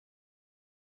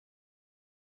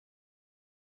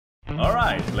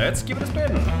Alright, let's give it a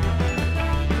spin.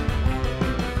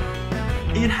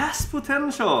 It has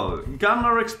potential.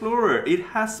 Gunner Explorer, it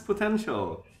has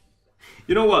potential.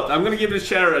 You know what? I'm gonna give this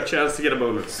chair a chance to get a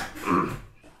bonus.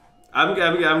 I'm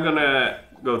gonna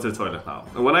go to the toilet now.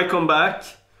 And when I come back,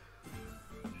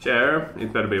 chair,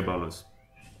 it better be a bonus.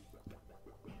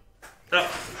 Oh.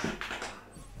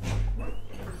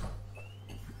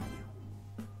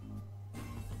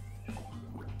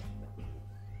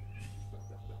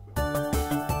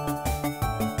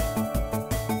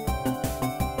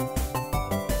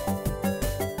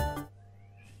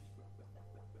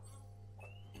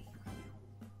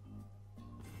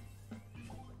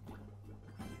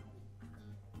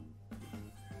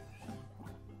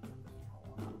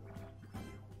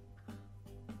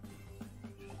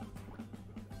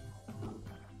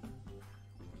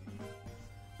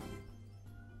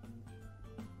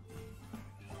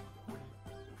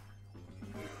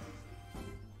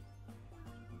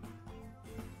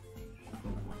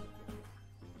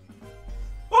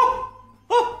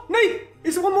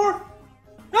 Is there one more?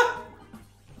 Ah!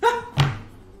 Ah!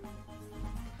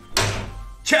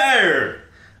 Chair!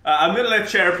 I'm gonna let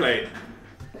chair play.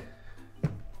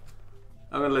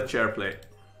 I'm gonna let chair play.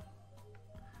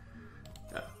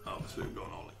 Yeah, obviously we're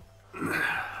going all in.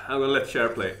 I'm gonna let chair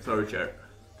play. Sorry, chair.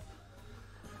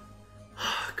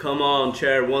 Come on,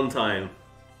 chair, one time.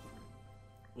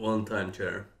 One time,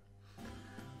 chair.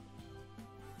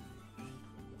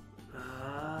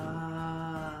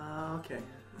 Okay.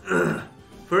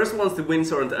 First ones, the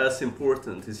wins aren't as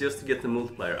important. It's just to get the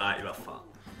multiplier. Aj, vad fan.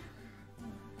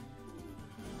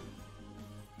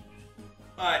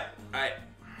 Aj.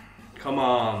 Come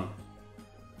on.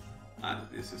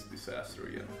 This is disaster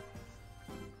again.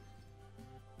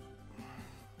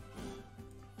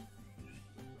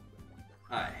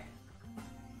 Aj.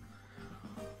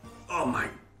 Oh my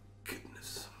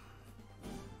goodness.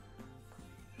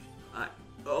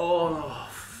 Oh.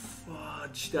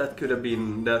 That could have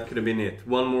been it.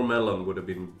 One more melon would have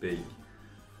been big.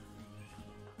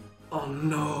 Oh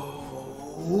no!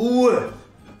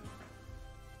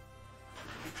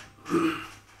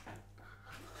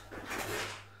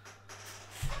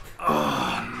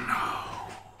 Oh no!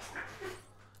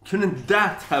 Couldn't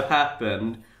that have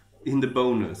happened in the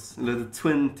bonus? The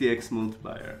 20x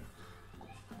multiplier.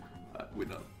 We're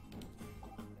done.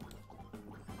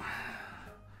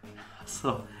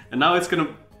 So, and now it's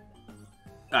gonna.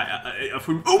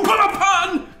 Open a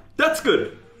pan! That's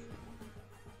good.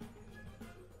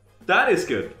 That is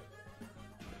good.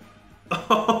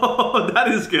 Oh, that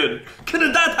is good.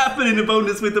 Couldn't that happen in the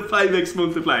bonus with the 5x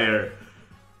multiplier?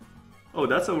 Oh,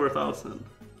 that's over 1,000.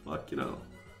 Fuck, you know.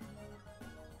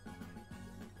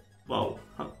 Wow.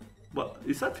 Huh. What?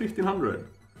 Is that 1,500?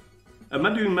 Am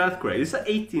I doing math correct? Is that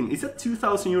 18? Is that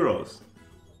 2,000 euros?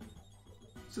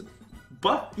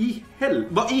 Vad i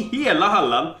hela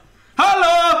hallan?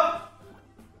 Hello!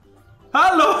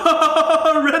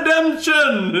 Hello!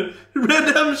 Redemption!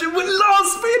 Redemption with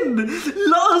last spin!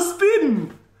 Last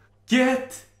spin!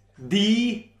 Get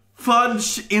the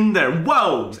fudge in there.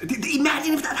 Wow!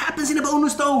 Imagine if that happens in a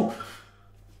bonus though!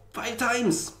 5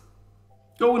 times!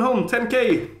 Going home,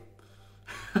 10k!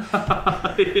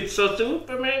 It's a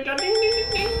super mega ding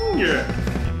ding ding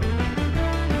ding!